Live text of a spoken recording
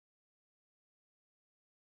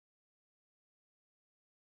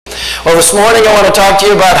Well, this morning I want to talk to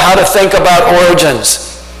you about how to think about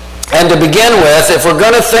origins. And to begin with, if we're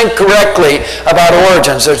going to think correctly about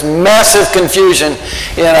origins, there's massive confusion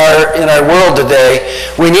in our world today.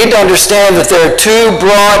 We need to understand that there are two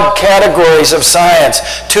broad categories of science,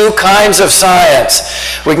 two kinds of science.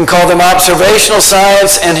 We can call them observational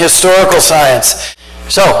science and historical science.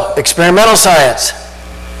 So, experimental science.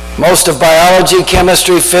 Most of biology,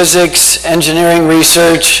 chemistry, physics, engineering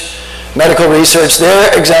research, medical research,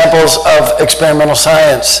 they're examples of experimental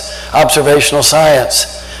science, observational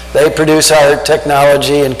science. They produce our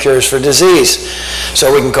technology and cures for disease.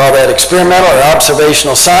 So we can call that experimental or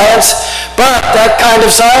observational science. But that kind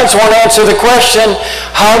of science won't answer the question,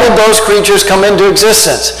 how did those creatures come into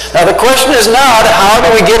existence? Now the question is not, how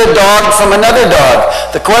do we get a dog from another dog?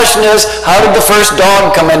 The question is, how did the first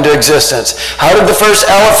dog come into existence? How did the first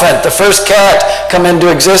elephant, the first cat come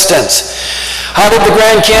into existence? How did the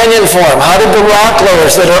Grand Canyon form? How did the rock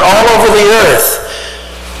layers that are all over the earth,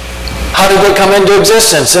 how did they come into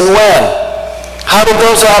existence and when? How did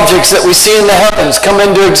those objects that we see in the heavens come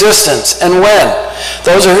into existence and when?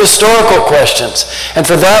 Those are historical questions. And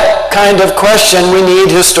for that kind of question, we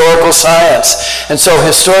need historical science. And so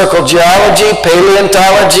historical geology,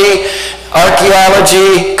 paleontology,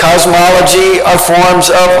 archaeology, cosmology are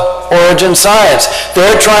forms of origin science.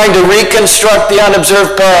 They're trying to reconstruct the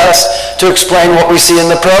unobserved past to explain what we see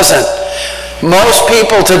in the present. Most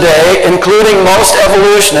people today, including most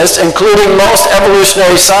evolutionists, including most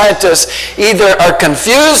evolutionary scientists, either are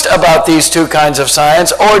confused about these two kinds of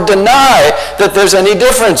science or deny that there's any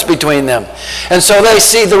difference between them. And so they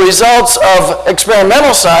see the results of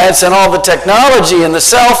experimental science and all the technology and the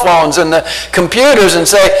cell phones and the computers and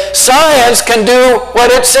say, science can do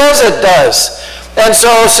what it says it does. And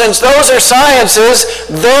so since those are sciences,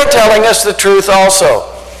 they're telling us the truth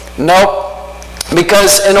also. Nope.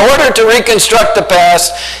 Because in order to reconstruct the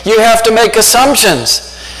past, you have to make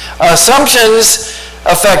assumptions. Assumptions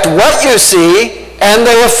affect what you see, and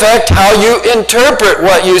they affect how you interpret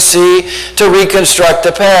what you see to reconstruct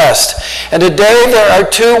the past. And today there are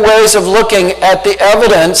two ways of looking at the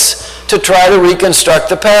evidence to try to reconstruct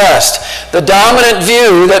the past. The dominant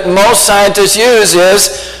view that most scientists use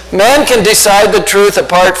is, man can decide the truth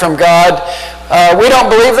apart from God. We don't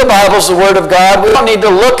believe the Bible's the Word of God. We don't need to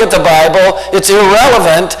look at the Bible. It's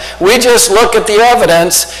irrelevant. We just look at the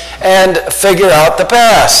evidence and figure out the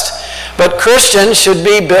past. But Christians should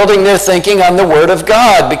be building their thinking on the Word of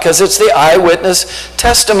God because it's the eyewitness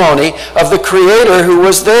testimony of the Creator who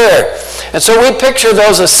was there. And so we picture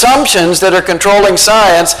those assumptions that are controlling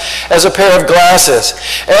science as a pair of glasses.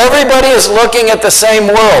 Everybody is looking at the same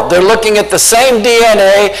world. They're looking at the same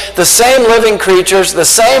DNA, the same living creatures, the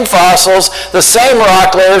same fossils, the same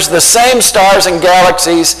rock layers, the same stars and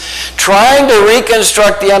galaxies, trying to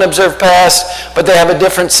reconstruct the unobserved past, but they have a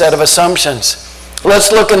different set of assumptions.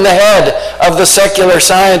 Let's look in the head of the secular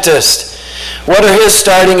scientist. What are his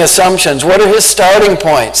starting assumptions? What are his starting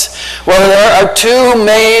points? Well, there are two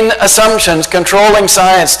main assumptions controlling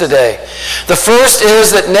science today. The first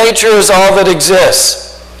is that nature is all that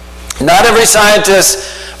exists. Not every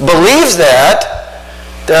scientist believes that.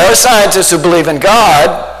 There are scientists who believe in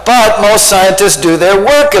God, but most scientists do their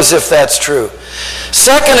work as if that's true.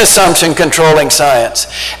 Second assumption controlling science.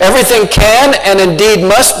 Everything can and indeed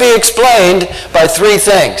must be explained by three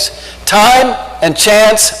things: time and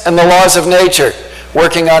chance and the laws of nature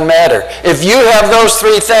working on matter. If you have those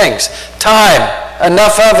three things, time,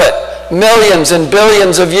 enough of it, millions and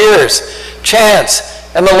billions of years, chance,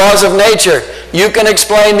 and the laws of nature, you can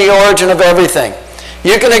explain the origin of everything.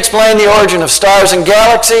 You can explain the origin of stars and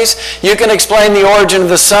galaxies. You can explain the origin of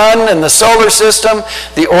the sun and the solar system,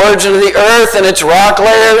 the origin of the earth and its rock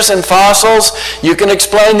layers and fossils. You can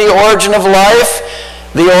explain the origin of life,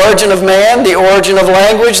 the origin of man, the origin of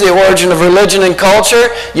language, the origin of religion and culture.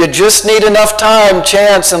 You just need enough time,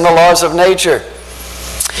 chance, and the laws of nature.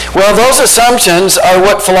 Well, those assumptions are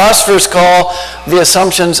what philosophers call the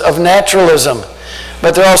assumptions of naturalism.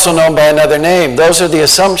 But they're also known by another name. Those are the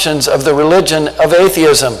assumptions of the religion of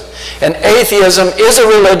atheism. And atheism is a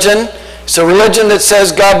religion. It's a religion that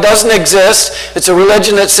says God doesn't exist. It's a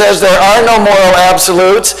religion that says there are no moral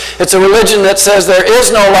absolutes. It's a religion that says there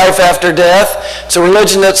is no life after death. It's a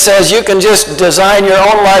religion that says you can just design your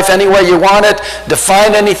own life any way you want it,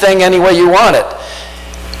 define anything any way you want it.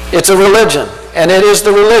 It's a religion, and it is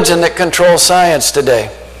the religion that controls science today.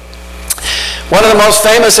 One of the most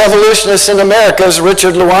famous evolutionists in America is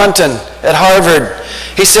Richard Lewontin at Harvard.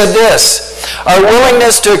 He said this: our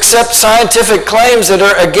willingness to accept scientific claims that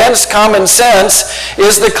are against common sense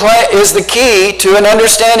is the key to an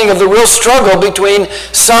understanding of the real struggle between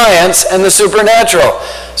science and the supernatural.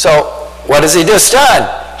 So what has he just done?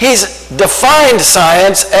 He's defined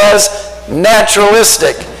science as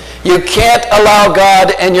naturalistic. You can't allow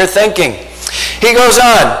God in your thinking. He goes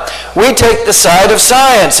on, we take the side of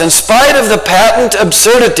science in spite of the patent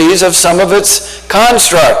absurdities of some of its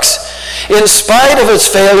constructs. In spite of its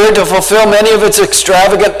failure to fulfill many of its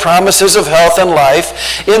extravagant promises of health and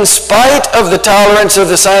life, in spite of the tolerance of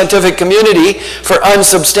the scientific community for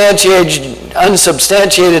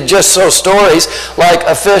unsubstantiated just-so stories like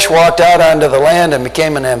a fish walked out onto the land and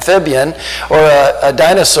became an amphibian, or a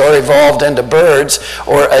dinosaur evolved into birds,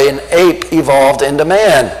 or an ape evolved into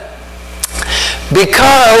man.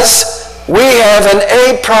 Because we have an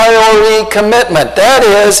a priori commitment. That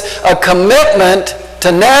is, a commitment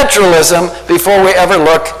to naturalism before we ever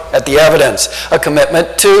look at the evidence. A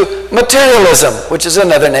commitment to materialism, which is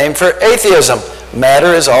another name for atheism.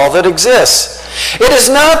 Matter is all that exists. It is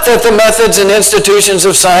not that the methods and institutions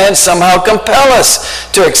of science somehow compel us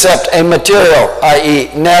to accept a material, i.e.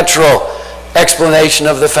 natural, explanation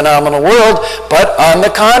of the phenomenal world, but on the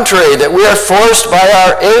contrary, that we are forced by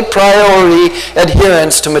our a priori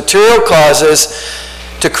adherence to material causes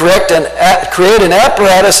to create an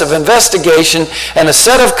apparatus of investigation and a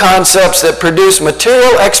set of concepts that produce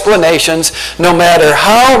material explanations, no matter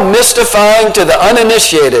how mystifying to the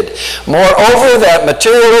uninitiated. Moreover, that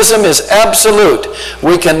materialism is absolute.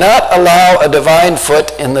 We cannot allow a divine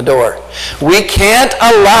foot in the door. We can't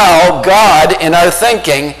allow God in our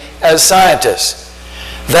thinking as scientists.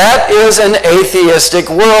 That is an atheistic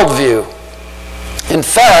worldview. In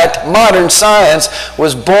fact, modern science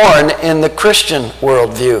was born in the Christian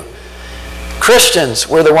worldview. Christians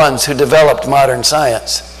were the ones who developed modern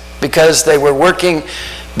science because they were working,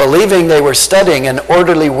 believing they were studying an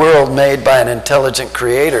orderly world made by an intelligent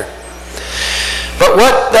creator. But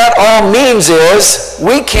what that all means is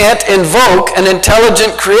we can't invoke an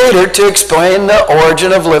intelligent creator to explain the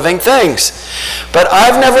origin of living things. But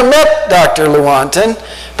I've never met Dr. Lewontin,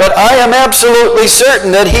 but I am absolutely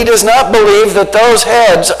certain that he does not believe that those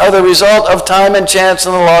heads are the result of time and chance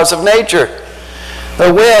and the laws of nature.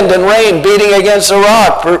 The wind and rain beating against a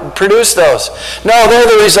rock produce those. No, they're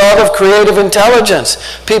the result of creative intelligence.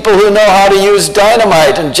 People who know how to use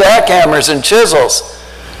dynamite and jackhammers and chisels.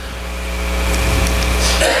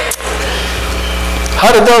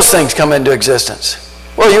 How did those things come into existence?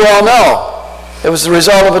 Well, you all know. It was the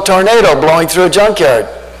result of a tornado blowing through a junkyard.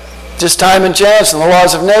 Just time and chance and the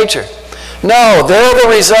laws of nature. No, they're the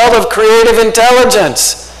result of creative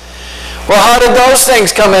intelligence. Well, how did those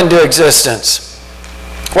things come into existence?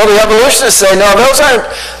 Well, the evolutionists say, no, those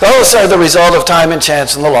are the result of time and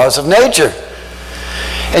chance and the laws of nature.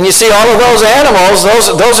 And you see, all of those animals,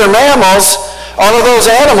 those are mammals. All of those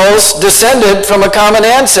animals descended from a common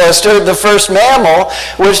ancestor, the first mammal,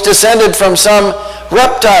 which descended from some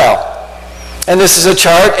reptile. And this is a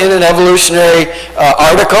chart in an evolutionary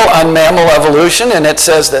article on mammal evolution, and it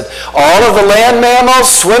says that all of the land mammals,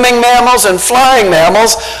 swimming mammals, and flying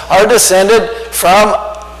mammals are descended from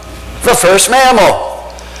the first mammal.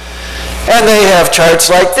 And they have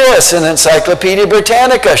charts like this in Encyclopedia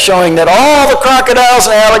Britannica showing that all the crocodiles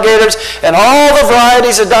and alligators and all the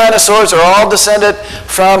varieties of dinosaurs are all descended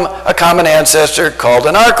from a common ancestor called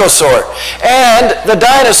an archosaur. And the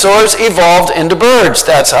dinosaurs evolved into birds.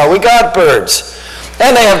 That's how we got birds.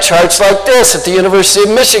 And they have charts like this at the University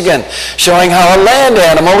of Michigan showing how a land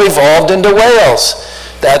animal evolved into whales.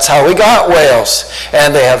 That's how we got whales.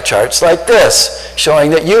 And they have charts like this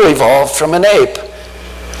showing that you evolved from an ape.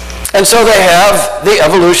 And so they have the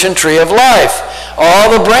evolution tree of life. All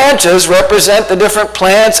the branches represent the different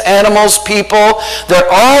plants, animals, people. They're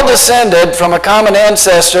all descended from a common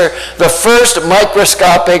ancestor, the first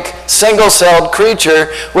microscopic single-celled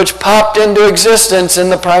creature which popped into existence in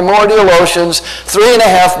the primordial oceans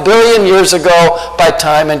 3.5 billion years ago by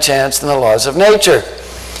time and chance and the laws of nature.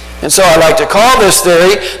 And so I like to call this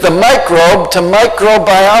theory the microbe to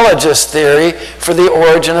microbiologist theory for the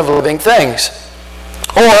origin of living things.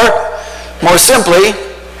 Or, more simply,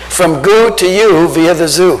 from goo to you via the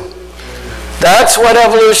zoo. That's what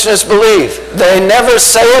evolutionists believe. They never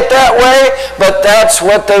say it that way, but that's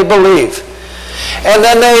what they believe. And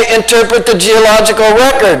then they interpret the geological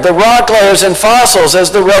record, the rock layers and fossils,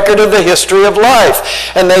 as the record of the history of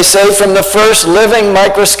life. And they say from the first living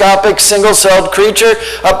microscopic single-celled creature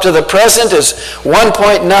up to the present is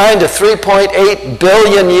 1.9 to 3.8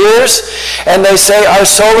 billion years. And they say our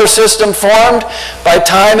solar system formed by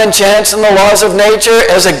time and chance and the laws of nature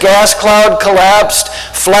as a gas cloud collapsed,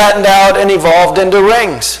 flattened out, and evolved into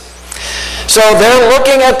rings. So they're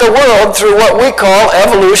looking at the world through what we call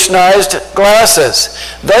evolutionized glasses.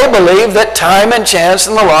 They believe that time and chance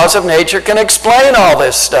and the laws of nature can explain all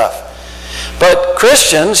this stuff. But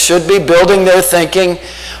Christians should be building their thinking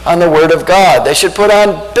on the Word of God. They should put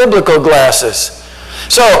on biblical glasses.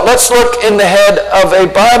 So let's look in the head of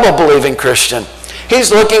a Bible-believing Christian.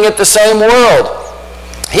 He's looking at the same world.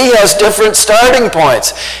 He has different starting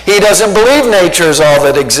points. He doesn't believe nature is all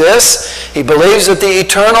that exists. He believes that the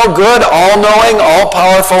eternal, good, all-knowing,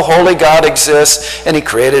 all-powerful, holy God exists, and He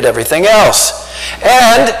created everything else.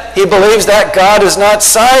 And he believes that God is not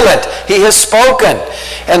silent. He has spoken.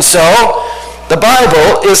 And so, the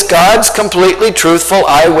Bible is God's completely truthful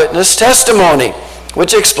eyewitness testimony,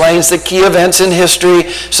 which explains the key events in history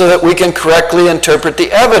so that we can correctly interpret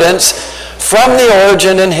the evidence from the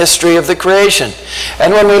origin and history of the creation.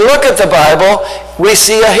 And when we look at the Bible, we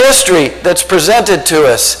see a history that's presented to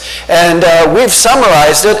us. And we've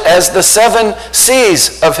summarized it as the 7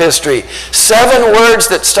 C's of history. 7 words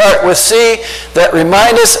that start with C that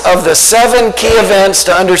remind us of the 7 key events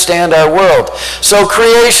to understand our world. So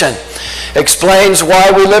creation explains why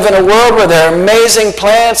we live in a world where there are amazing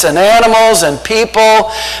plants and animals and people,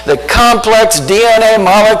 the complex DNA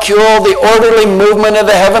molecule, the orderly movement of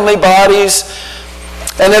the heavenly bodies.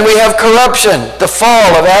 And then we have corruption, the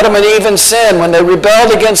fall of Adam and Eve in sin when they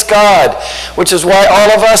rebelled against God, which is why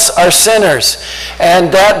all of us are sinners.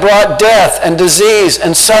 And that brought death and disease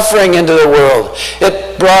and suffering into the world.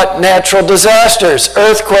 It brought natural disasters,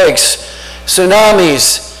 earthquakes,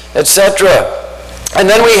 tsunamis, etc. And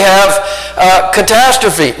then we have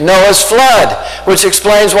catastrophe, Noah's flood, which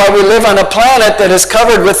explains why we live on a planet that is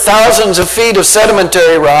covered with thousands of feet of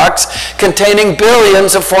sedimentary rocks containing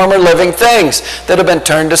billions of former living things that have been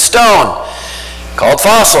turned to stone, called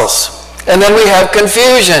fossils. And then we have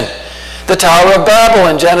confusion, the Tower of Babel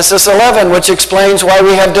in Genesis 11, which explains why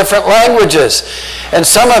we have different languages. And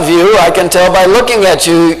some of you, I can tell by looking at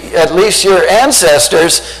you, at least your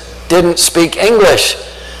ancestors didn't speak English.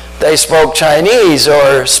 They spoke Chinese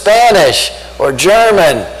or Spanish or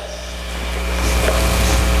German.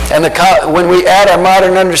 And when we add our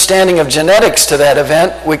modern understanding of genetics to that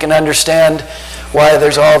event, we can understand why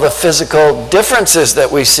there's all the physical differences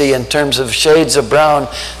that we see in terms of shades of brown,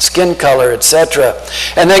 skin color, etc.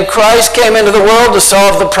 And then Christ came into the world to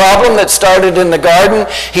solve the problem that started in the garden.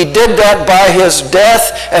 He did that by his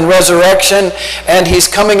death and resurrection, and he's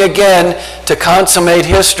coming again to consummate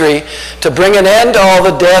history, to bring an end to all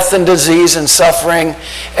the death and disease and suffering,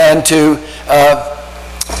 and to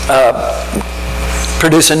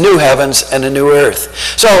produce a new heavens and a new earth.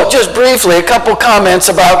 So just briefly, a couple comments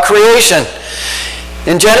about creation.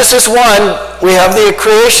 In Genesis 1, we have the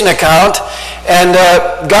creation account, and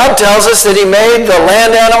God tells us that he made the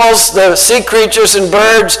land animals, the sea creatures and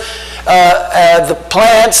birds, the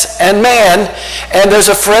plants, and man. And there's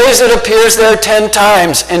a phrase that appears there 10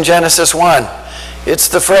 times in Genesis 1. It's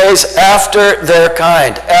the phrase, after their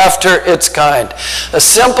kind, after its kind. A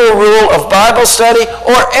simple rule of Bible study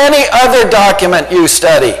or any other document you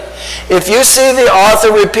study. If you see the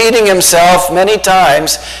author repeating himself many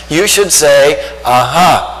times, you should say,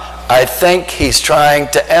 aha, I think he's trying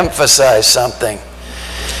to emphasize something.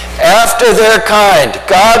 After their kind,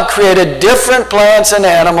 God created different plants and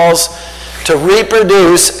animals to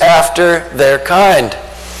reproduce after their kind.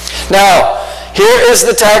 Now, here is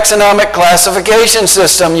the taxonomic classification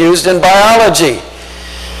system used in biology.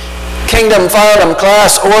 Kingdom, phylum,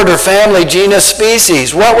 class, order, family, genus,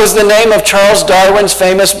 species. What was the name of Charles Darwin's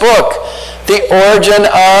famous book? The Origin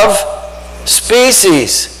of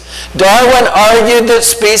Species. Darwin argued that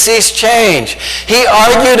species change. He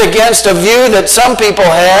argued against a view that some people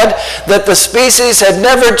had that the species had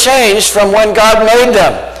never changed from when God made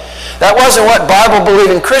them. That wasn't what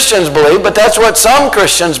Bible-believing Christians believed, but that's what some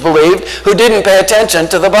Christians believed who didn't pay attention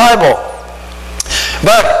to the Bible.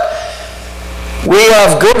 But we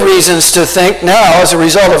have good reasons to think now, as a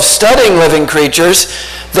result of studying living creatures,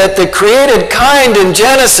 that the created kind in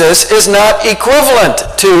Genesis is not equivalent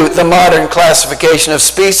to the modern classification of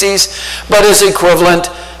species, but is equivalent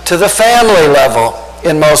to the family level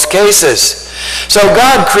in most cases. So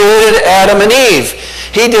God created Adam and Eve.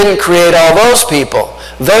 He didn't create all those people.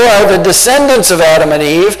 They are the descendants of Adam and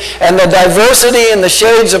Eve, and the diversity in the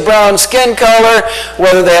shades of brown skin color,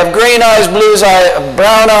 whether they have green eyes,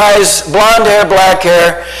 brown eyes, blonde hair, black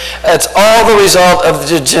hair, it's all the result of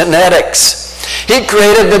the genetics. He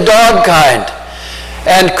created the dog kind.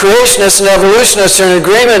 And creationists and evolutionists are in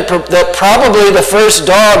agreement that probably the first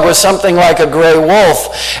dog was something like a gray wolf.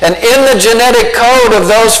 And in the genetic code of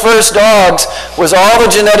those first dogs was all the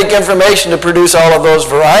genetic information to produce all of those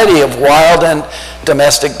variety of wild and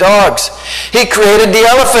domestic dogs. He created the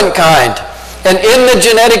elephant kind. And in the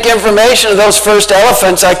genetic information of those first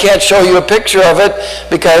elephants, I can't show you a picture of it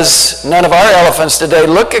because none of our elephants today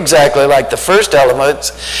look exactly like the first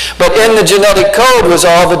elephants. But in the genetic code was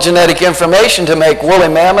all the genetic information to make woolly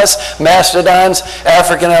mammoths, mastodons,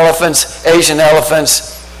 African elephants, Asian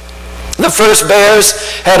elephants. The first bears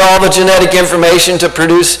had all the genetic information to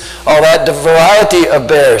produce all that variety of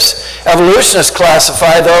bears. Evolutionists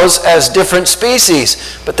classify those as different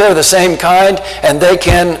species, but they're the same kind, and they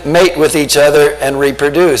can mate with each other and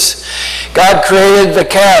reproduce. God created the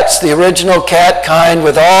cats, the original cat kind,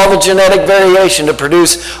 with all the genetic variation to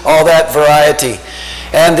produce all that variety.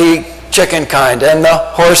 And the chicken kind and the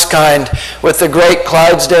horse kind, with the great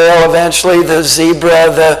Clydesdale, eventually the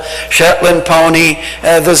zebra, the Shetland pony,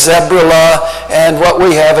 the zebrula, and what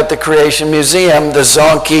we have at the Creation Museum, the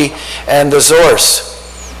zonkey and the zorse.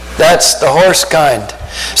 That's the horse kind.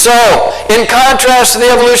 So, in contrast to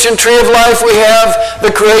the evolution tree of life, we have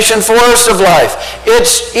the creation forest of life.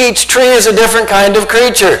 Each tree is a different kind of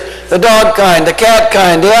creature. The dog kind, the cat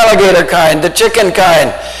kind, the alligator kind, the chicken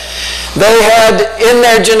kind. They had in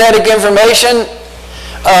their genetic information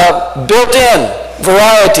built-in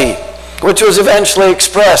variety, which was eventually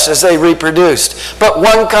expressed as they reproduced. But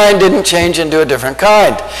one kind didn't change into a different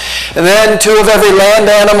kind. And then 2 of every land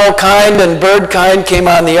animal kind and bird kind came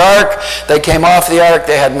on the ark. They came off the ark.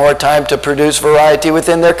 They had more time to produce variety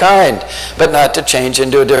within their kind, but not to change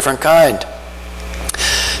into a different kind.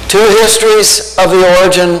 2 histories of the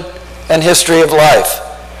origin and history of life.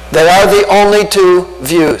 They are the only 2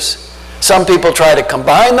 views. Some people try to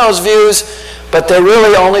combine those views, but they're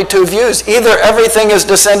really only 2 views. Either everything is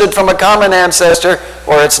descended from a common ancestor,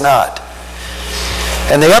 or it's not.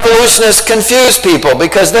 And the evolutionists confuse people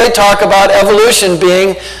because they talk about evolution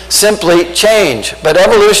being simply change. But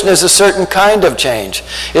evolution is a certain kind of change.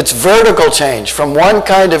 It's vertical change from one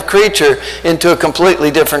kind of creature into a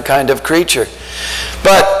completely different kind of creature.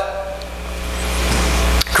 But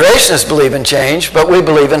creationists believe in change, but we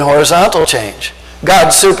believe in horizontal change.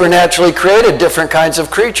 God supernaturally created different kinds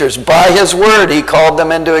of creatures. By His Word, He called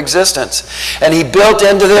them into existence. And He built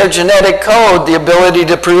into their genetic code the ability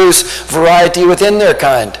to produce variety within their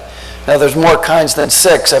kind. Now, there's more kinds than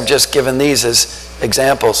 6. I've just given these as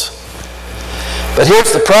examples. But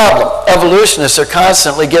here's the problem. Evolutionists are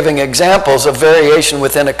constantly giving examples of variation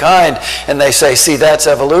within a kind, and they say, see, that's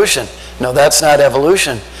evolution. No, that's not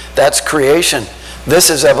evolution. That's creation.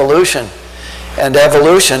 This is evolution. And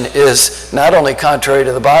evolution is not only contrary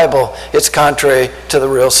to the Bible, it's contrary to the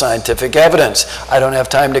real scientific evidence. I don't have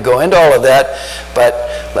time to go into all of that, but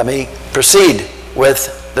let me proceed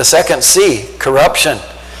with the second C, corruption.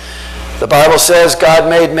 The Bible says God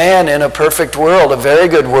made man in a perfect world, a very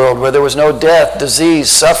good world, where there was no death, disease,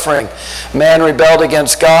 suffering. Man rebelled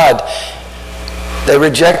against God. They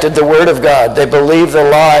rejected the Word of God. They believed the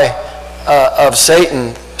lie of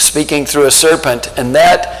Satan speaking through a serpent, and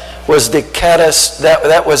that was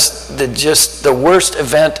just the worst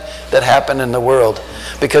event that happened in the world,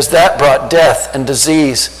 because that brought death and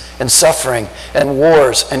disease and suffering and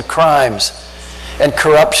wars and crimes and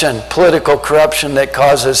corruption, political corruption that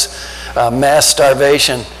causes mass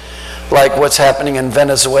starvation, like what's happening in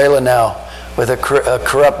Venezuela now with a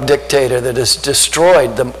corrupt dictator that has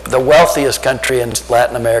destroyed the wealthiest country in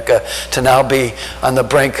Latin America to now be on the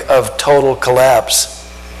brink of total collapse.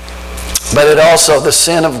 But it also, the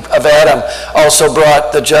sin of Adam also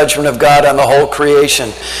brought the judgment of God on the whole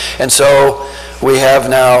creation. And so we have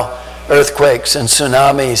now earthquakes and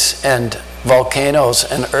tsunamis and volcanoes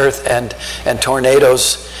and earth and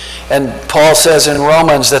tornadoes. And Paul says in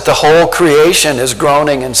Romans that the whole creation is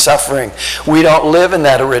groaning and suffering. We don't live in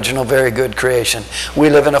that original very good creation. We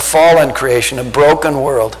live in a fallen creation, a broken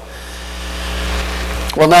world.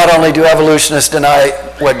 Well, not only do evolutionists deny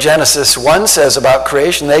what Genesis 1 says about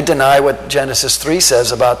creation, they deny what Genesis 3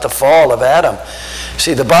 says about the fall of Adam.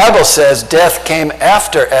 See, the Bible says death came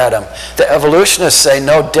after Adam. The evolutionists say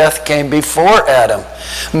no, death came before Adam.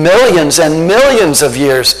 Millions and millions of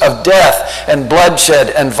years of death and bloodshed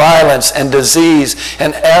and violence and disease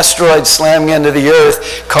and asteroids slamming into the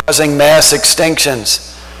earth, causing mass extinctions.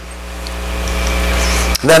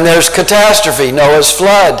 Then there's catastrophe, Noah's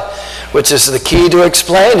flood, which is the key to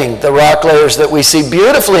explaining the rock layers that we see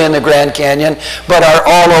beautifully in the Grand Canyon, but are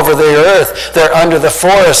all over the earth. They're under the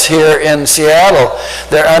forests here in Seattle.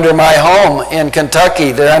 They're under my home in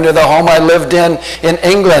Kentucky. They're under the home I lived in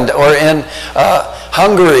England or in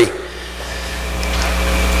Hungary.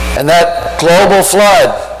 And that global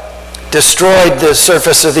flood destroyed the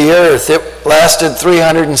surface of the earth. It lasted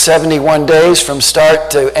 371 days from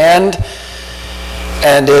start to end.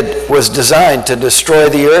 And it was designed to destroy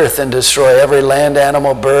the earth and destroy every land,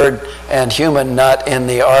 animal, bird, and human not in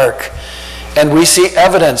the ark. And we see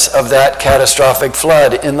evidence of that catastrophic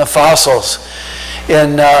flood in the fossils,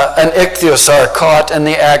 in an ichthyosaur caught in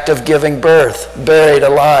the act of giving birth, buried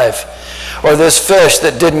alive, or this fish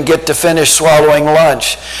that didn't get to finish swallowing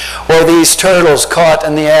lunch, or these turtles caught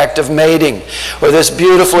in the act of mating, or this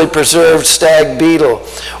beautifully preserved stag beetle,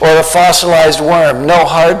 or a fossilized worm, no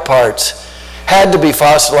hard parts, had to be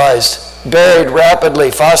fossilized, buried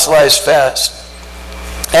rapidly, fossilized fast.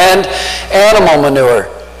 And animal manure,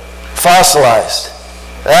 fossilized.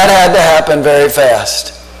 That had to happen very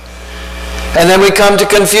fast. And then we come to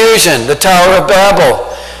confusion, the Tower of Babel,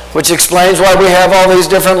 which explains why we have all these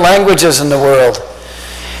different languages in the world,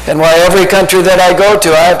 and why every country that I go to,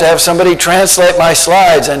 I have to have somebody translate my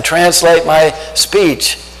slides and translate my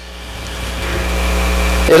speech.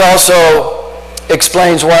 It also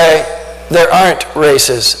explains why there aren't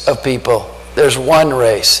races of people. There's one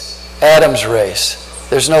race, Adam's race.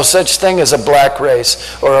 There's no such thing as a black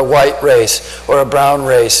race, or a white race, or a brown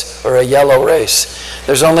race, or a yellow race.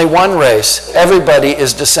 There's only one race. Everybody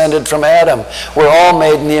is descended from Adam. We're all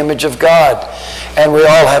made in the image of God. And we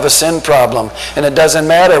all have a sin problem. And it doesn't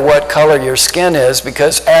matter what color your skin is,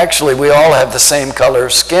 because actually we all have the same color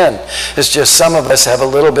of skin. It's just some of us have a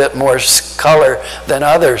little bit more color than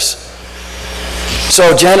others.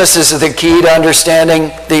 So Genesis is the key to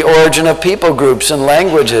understanding the origin of people groups and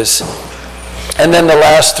languages. And then the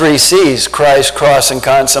last three C's, Christ, cross, and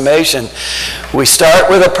consummation. We start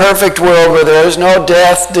with a perfect world where there is no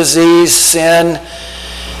death, disease, sin.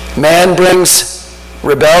 Man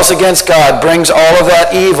rebels against God, brings all of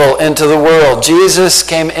that evil into the world. Jesus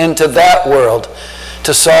came into that world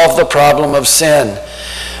to solve the problem of sin.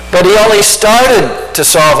 But he only started to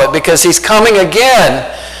solve it because he's coming again,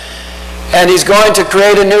 and he's going to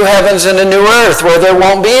create a new heavens and a new earth where there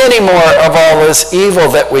won't be any more of all this evil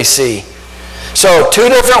that we see. So, two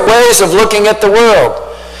different ways of looking at the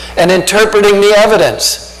world and interpreting the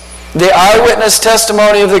evidence. The eyewitness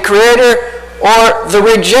testimony of the Creator, or the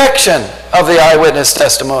rejection of the eyewitness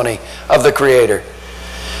testimony of the Creator.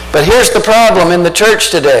 But here's the problem in the church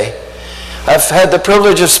today. I've had the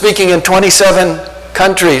privilege of speaking in 27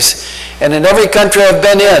 countries, and in every country I've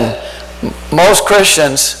been in, most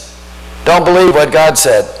Christians don't believe what God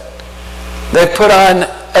said. They've put on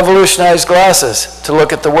evolutionized glasses to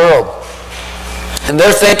look at the world. And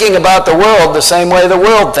they're thinking about the world the same way the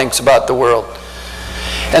world thinks about the world.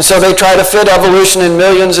 And so they try to fit evolution in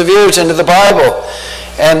millions of years into the Bible.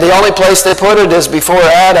 And the only place they put it is before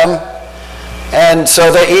Adam. And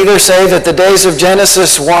so they either say that the days of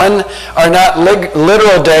Genesis 1 are not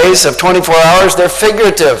literal days of 24 hours, they're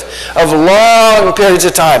figurative, of long periods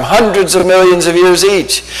of time, hundreds of millions of years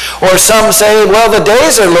each. Or some say, well, the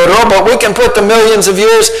days are literal, but we can put the millions of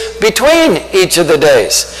years between each of the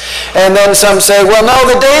days. And then some say, well, no,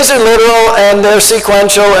 the days are literal and they're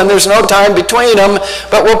sequential and there's no time between them,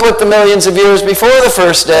 but we'll put the millions of years before the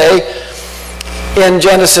first day in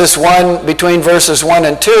Genesis 1, between verses 1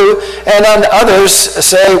 and 2, and then others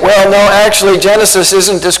say, well, no, actually Genesis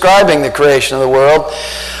isn't describing the creation of the world,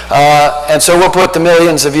 and so we'll put the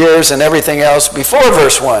millions of years and everything else before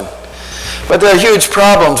verse 1. But there are huge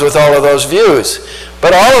problems with all of those views.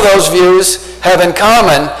 But all of those views have in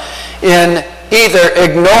common in either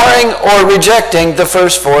ignoring or rejecting the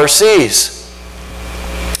first four C's.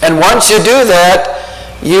 And once you do that,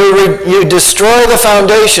 you destroy the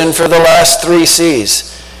foundation for the last three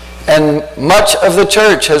C's. And much of the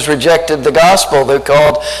church has rejected the gospel. They're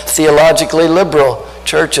called theologically liberal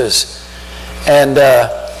churches. And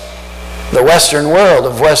the Western world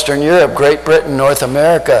of Western Europe, Great Britain, North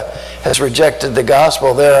America, has rejected the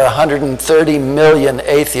gospel. There are 130 million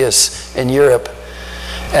atheists in Europe.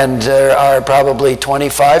 And there are probably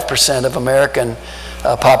 25% of American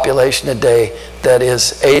population today that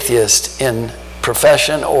is atheist in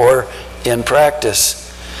profession or in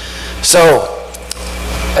practice. So,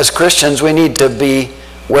 as Christians, we need to be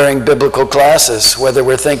wearing biblical glasses, whether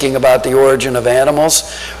we're thinking about the origin of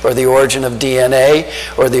animals, or the origin of DNA,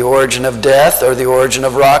 or the origin of death, or the origin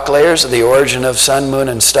of rock layers, or the origin of sun, moon,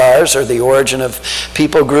 and stars, or the origin of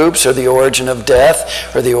people groups, or the origin of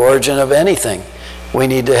death, or the origin of anything. We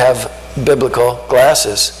need to have biblical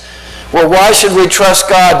glasses. Well, why should we trust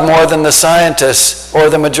God more than the scientists or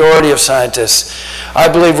the majority of scientists? I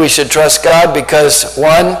believe we should trust God because,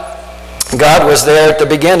 one, God was there at the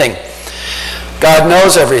beginning. God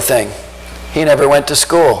knows everything. He never went to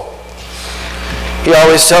school. He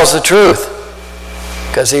always tells the truth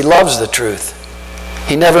because he loves the truth.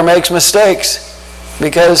 He never makes mistakes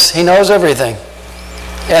because he knows everything.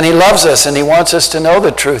 And he loves us and he wants us to know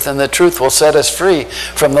the truth, and the truth will set us free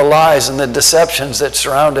from the lies and the deceptions that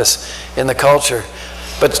surround us in the culture.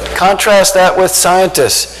 But contrast that with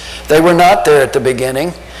scientists. They were not there at the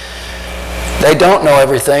beginning. They don't know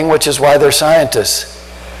everything, which is why they're scientists.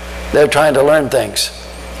 They're trying to learn things.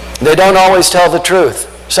 They don't always tell the truth.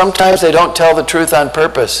 Sometimes they don't tell the truth on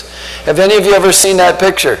purpose. Have any of you ever seen that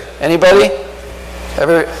picture? Anybody?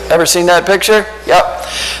 Ever seen that picture? Yep.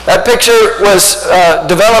 That picture was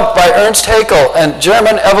developed by Ernst Haeckel, a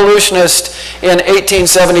German evolutionist, in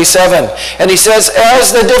 1877. And he says,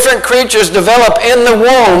 as the different creatures develop in the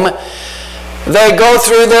womb, they go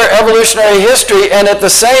through their evolutionary history, and at the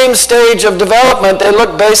same stage of development, they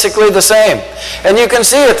look basically the same. And you can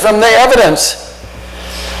see it from the evidence.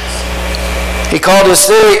 He called his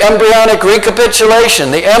theory embryonic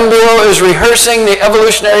recapitulation. The embryo is rehearsing the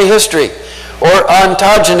evolutionary history, or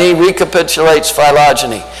ontogeny recapitulates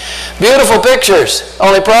phylogeny. Beautiful pictures.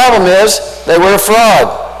 Only problem is they were a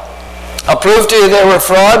fraud. I'll prove to you they were a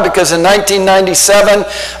fraud because in 1997,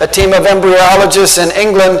 a team of embryologists in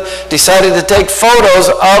England decided to take photos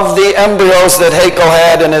of the embryos that Haeckel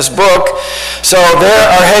had in his book. So there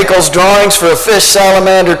are Haeckel's drawings for a fish,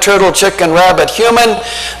 salamander, turtle, chicken, rabbit, human.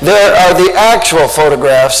 There are the actual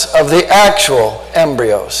photographs of the actual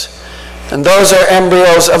embryos. And those are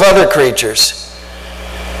embryos of other creatures.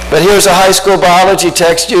 But here's a high school biology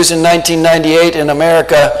text used in 1998 in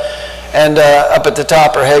America. And up at the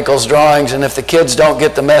top are Haeckel's drawings, and if the kids don't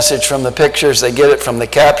get the message from the pictures, they get it from the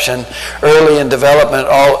caption. Early in development,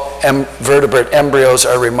 all vertebrate embryos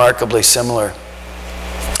are remarkably similar.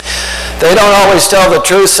 They don't always tell the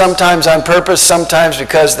truth, sometimes on purpose, sometimes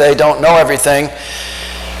because they don't know everything.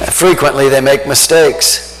 Frequently, they make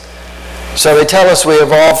mistakes. So they tell us we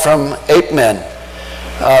evolved from ape men.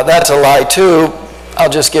 That's a lie too. I'll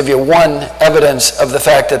just give you one evidence of the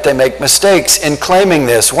fact that they make mistakes in claiming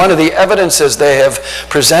this. One of the evidences they have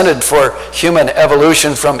presented for human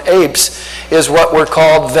evolution from apes is what were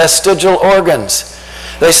called vestigial organs.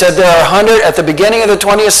 They said there are 100, at the beginning of the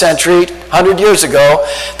 20th century, 100 years ago,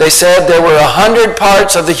 they said there were 100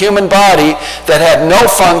 parts of the human body that had no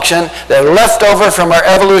function, that are left over from our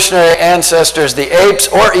evolutionary ancestors, the apes,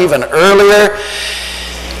 or even earlier.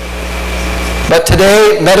 But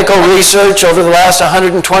today, medical research over the last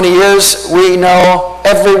 120 years, we know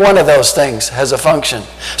every one of those things has a function.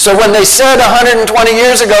 So when they said 120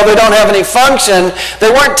 years ago they don't have any function, they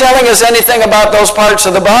weren't telling us anything about those parts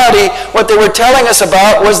of the body. What they were telling us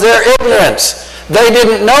about was their ignorance. They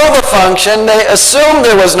didn't know the function. They assumed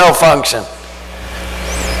there was no function.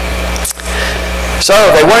 So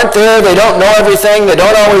they weren't there, they don't know everything, they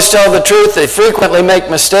don't always tell the truth, they frequently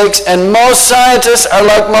make mistakes, and most scientists are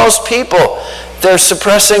like most people. They're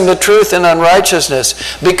suppressing the truth in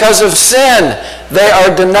unrighteousness. Because of sin, they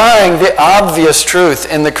are denying the obvious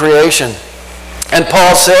truth in the creation. And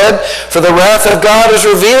Paul said, for the wrath of God is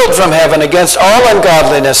revealed from heaven against all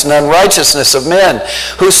ungodliness and unrighteousness of men,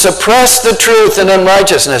 who suppress the truth in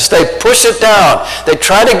unrighteousness. They push it down, they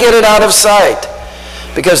try to get it out of sight.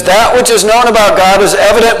 Because that which is known about God is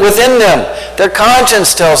evident within them. Their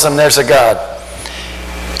conscience tells them there's a God.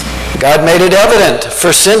 God made it evident,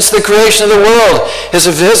 for since the creation of the world, his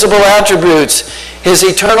invisible attributes, his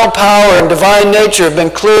eternal power and divine nature have been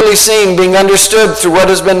clearly seen, being understood through what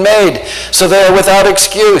has been made, so they are without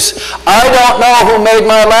excuse. I don't know who made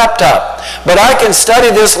my laptop, but I can study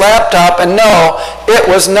this laptop and know it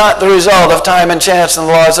was not the result of time and chance and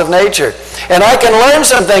the laws of nature. And I can learn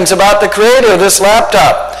some things about the creator of this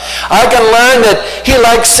laptop. I can learn that he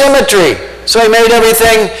likes symmetry, so he made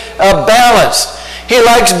everything balanced. He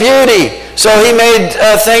likes beauty, so he made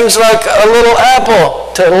things like a little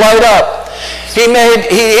apple to light up. He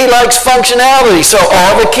likes functionality, so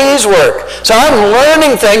all the keys work. So I'm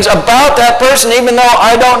learning things about that person even though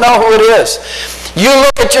I don't know who it is. You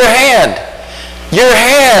look at your hand. Your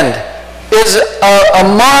hand is a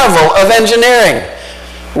marvel of engineering.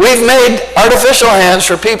 We've made artificial hands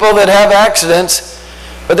for people that have accidents,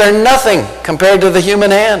 but they're nothing compared to the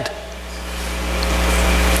human hand.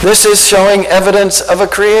 This is showing evidence of a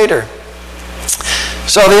creator.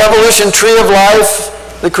 So the evolution tree of life,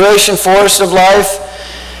 the creation forest of life,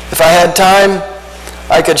 if I had time,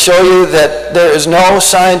 I could show you that there is no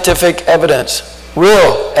scientific evidence,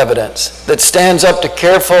 real evidence, that stands up to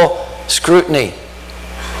careful scrutiny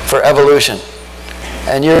for evolution.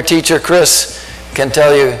 And your teacher, Chris, can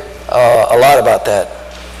tell you a lot about that.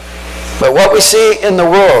 But what we see in the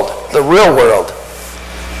world, the real world,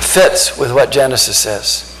 fits with what Genesis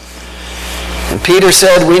says. And Peter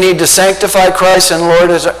said we need to sanctify Christ and Lord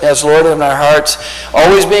as Lord in our hearts,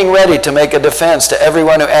 always being ready to make a defense to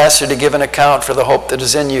everyone who asks you to give an account for the hope that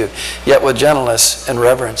is in you, yet with gentleness and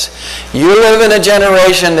reverence. You live in a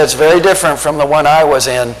generation that's very different from the one I was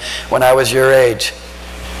in when I was your age.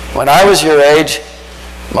 When I was your age,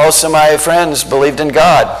 most of my friends believed in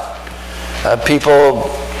God. People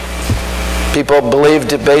believed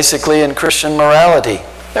basically in Christian morality.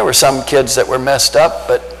 There were some kids that were messed up,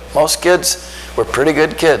 but most kids were pretty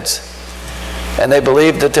good kids. And they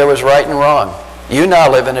believed that there was right and wrong. You now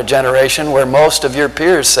live in a generation where most of your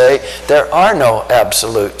peers say there are no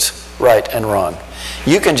absolutes, right and wrong.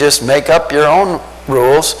 You can just make up your own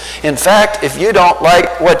rules. In fact, if you don't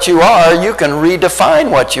like what you are, you can redefine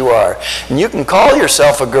what you are. And you can call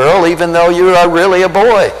yourself a girl even though you are really a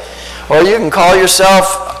boy. Or you can call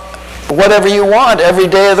yourself whatever you want every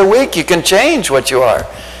day of the week. You can change what you are.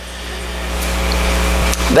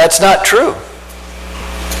 That's not true.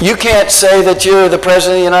 You can't say that you're the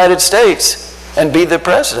President of the United States and be the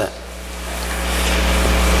President.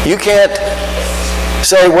 You can't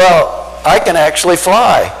say, well, I can actually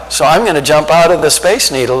fly, so I'm going to jump out of the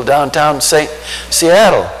Space Needle downtown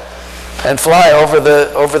Seattle and fly over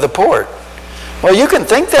the port. Well, you can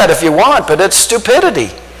think that if you want, but it's stupidity.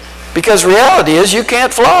 Because reality is you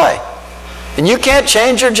can't fly. And you can't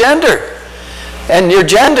change your gender. And your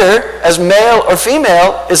gender, as male or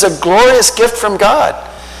female, is a glorious gift from God.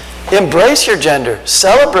 Embrace your gender,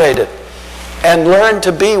 celebrate it, and learn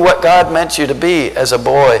to be what God meant you to be as a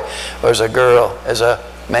boy or as a girl, as a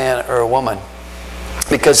man or a woman.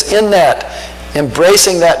 Because in that,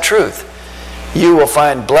 embracing that truth, you will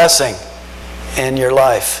find blessing in your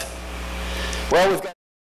life. Well, we've got